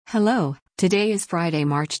Hello, today is Friday,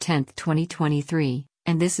 March 10th, 2023,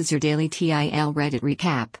 and this is your daily TIL Reddit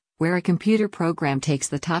recap, where a computer program takes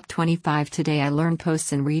the top 25 Today I Learned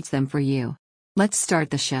posts and reads them for you. Let's start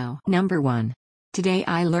the show. Number 1. Today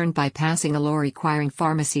I learned by passing a law requiring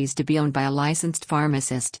pharmacies to be owned by a licensed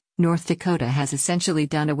pharmacist, North Dakota has essentially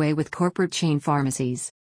done away with corporate chain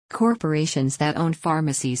pharmacies. Corporations that own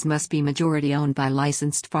pharmacies must be majority owned by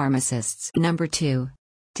licensed pharmacists. Number 2.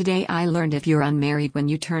 Today I learned if you're unmarried when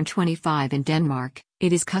you turn 25 in Denmark,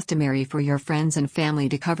 it is customary for your friends and family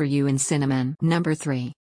to cover you in cinnamon. Number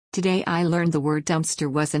 3. Today I learned the word dumpster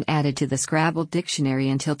wasn't added to the Scrabble dictionary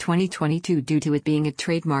until 2022 due to it being a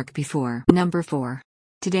trademark before. Number 4.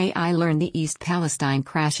 Today I learned the East Palestine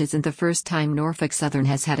crash isn't the first time Norfolk Southern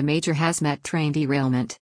has had a major hazmat train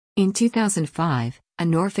derailment. In 2005, a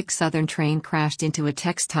Norfolk Southern train crashed into a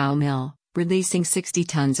textile mill, releasing 60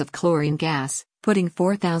 tons of chlorine gas, putting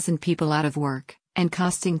 4,000 people out of work, and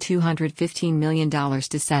costing $215 million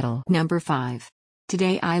to settle. Number 5.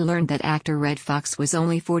 Today I learned that actor Redd Foxx was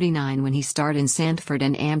only 49 when he starred in Sanford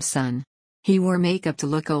and Son. He wore makeup to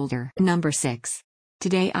look older. Number 6.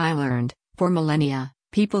 Today I learned, for millennia,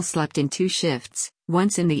 people slept in 2 shifts,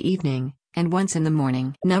 once in the evening, and once in the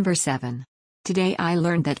morning. Number 7. Today I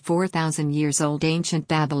learned that 4,000 years old ancient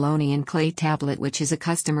Babylonian clay tablet which is a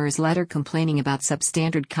customer's letter complaining about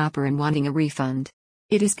substandard copper and wanting a refund.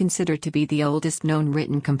 It is considered to be the oldest known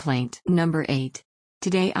written complaint. Number 8.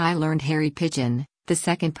 Today I learned Harry Pigeon, the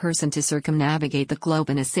second person to circumnavigate the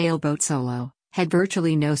globe in a sailboat solo, had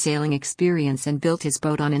virtually no sailing experience and built his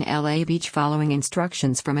boat on an LA beach following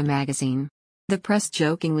instructions from a magazine. The press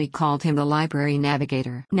jokingly called him the library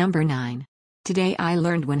navigator. Number 9. Today I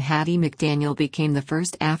learned when Hattie McDaniel became the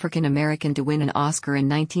first African American to win an Oscar in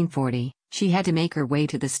 1940, she had to make her way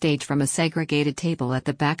to the stage from a segregated table at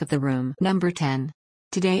the back of the room. Number 10.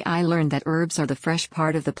 Today I learned that herbs are the fresh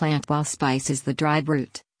part of the plant while spice is the dried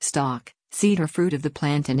root, stalk, seed or fruit of the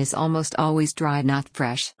plant and is almost always dry, not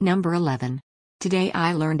fresh. Number 11. Today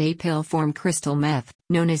I learned a pill form crystal meth,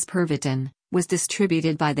 known as Pervitin, was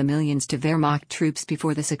distributed by the millions to Wehrmacht troops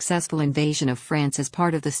before the successful invasion of France as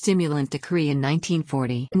part of the stimulant decree in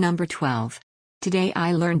 1940. Number 12. Today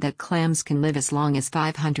I learned that clams can live as long as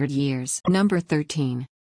 500 years. Number 13.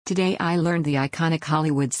 Today I learned the iconic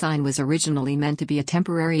Hollywood sign was originally meant to be a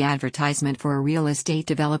temporary advertisement for a real estate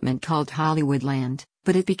development called Hollywoodland,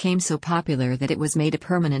 but it became so popular that it was made a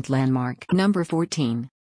permanent landmark. Number 14.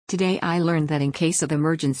 Today I learned that in case of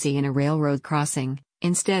emergency in a railroad crossing,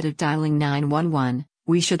 instead of dialing 911,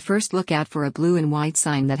 we should first look out for a blue and white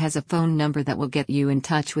sign that has a phone number that will get you in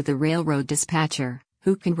touch with the railroad dispatcher,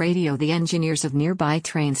 who can radio the engineers of nearby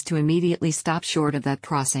trains to immediately stop short of that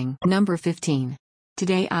crossing. Number 15.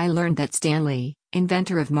 Today I learned that Stan Lee,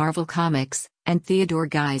 inventor of Marvel Comics, and Theodore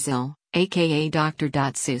Geisel, aka Dr.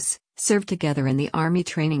 Seuss, served together in the Army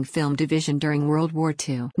Training Film Division during World War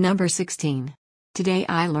II. Number 16. Today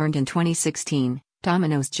I learned in 2016,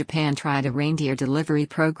 Domino's Japan tried a reindeer delivery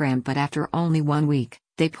program, but after only 1 week,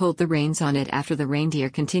 they pulled the reins on it after the reindeer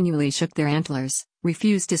continually shook their antlers,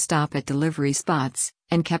 refused to stop at delivery spots,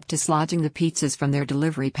 and kept dislodging the pizzas from their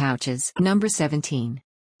delivery pouches. Number 17.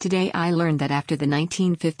 Today I learned that after the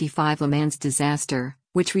 1955 Le Mans disaster,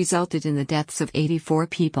 which resulted in the deaths of 84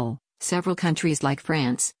 people, several countries like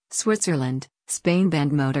France, Switzerland, Spain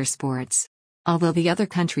banned motorsports. Although the other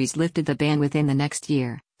countries lifted the ban within the next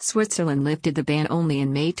year, Switzerland lifted the ban only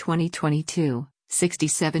in May 2022,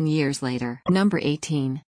 67 years later. Number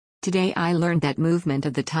 18. Today I learned that movement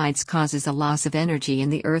of the tides causes a loss of energy in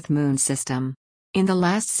the Earth-Moon system. In the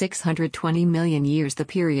last 620 million years the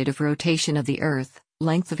period of rotation of the Earth,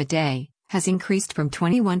 length of a day, has increased from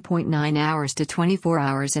 21.9 hours to 24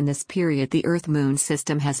 hours. In this period the Earth-Moon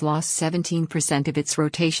system has lost 17% of its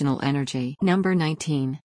rotational energy. Number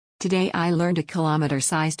 19. Today I learned a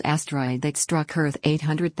kilometer-sized asteroid that struck Earth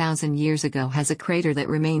 800,000 years ago has a crater that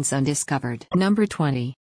remains undiscovered. Number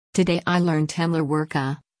 20. Today I learned Temmler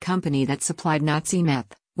Werke, company that supplied Nazi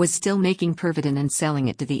meth, was still making Pervitin and selling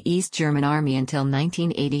it to the East German Army until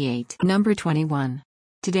 1988. Number 21.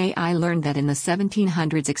 Today I learned that in the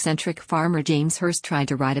 1700s eccentric farmer James Hurst tried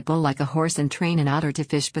to ride a bull like a horse and train an otter to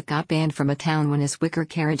fish but got banned from a town when his wicker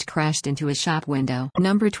carriage crashed into a shop window.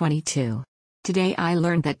 Number 22. Today I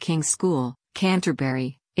learned that King's School,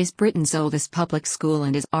 Canterbury, is Britain's oldest public school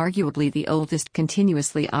and is arguably the oldest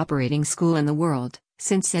continuously operating school in the world,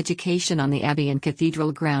 since education on the Abbey and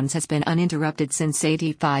Cathedral grounds has been uninterrupted since AD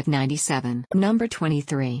 597. Number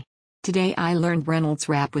 23. Today I learned Reynolds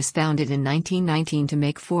Wrap was founded in 1919 to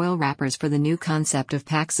make foil wrappers for the new concept of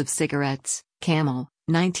packs of cigarettes, Camel,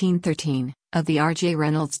 1913, of the R.J.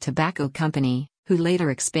 Reynolds Tobacco Company, who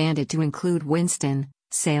later expanded to include Winston,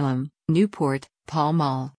 Salem, Newport, Pall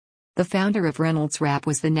Mall. The founder of Reynolds Wrap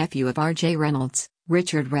was the nephew of R.J. Reynolds,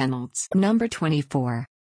 Richard Reynolds. Number 24.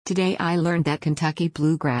 Today I learned that Kentucky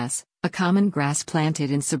bluegrass, a common grass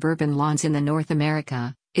planted in suburban lawns in North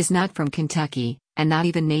America, is not from Kentucky, and not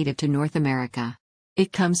even native to North America.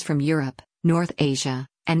 It comes from Europe, North Asia,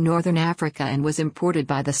 and Northern Africa and was imported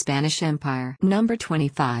by the Spanish Empire. Number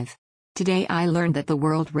 25. Today I learned that the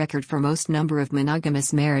world record for most number of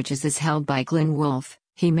monogamous marriages is held by Glenn Wolfe.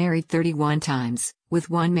 He married 31 times, with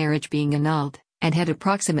one marriage being annulled, and had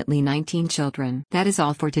approximately 19 children. That is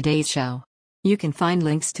all for today's show. You can find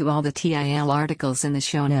links to all the TIL articles in the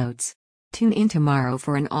show notes. Tune in tomorrow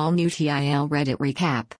for an all-new TIL Reddit recap.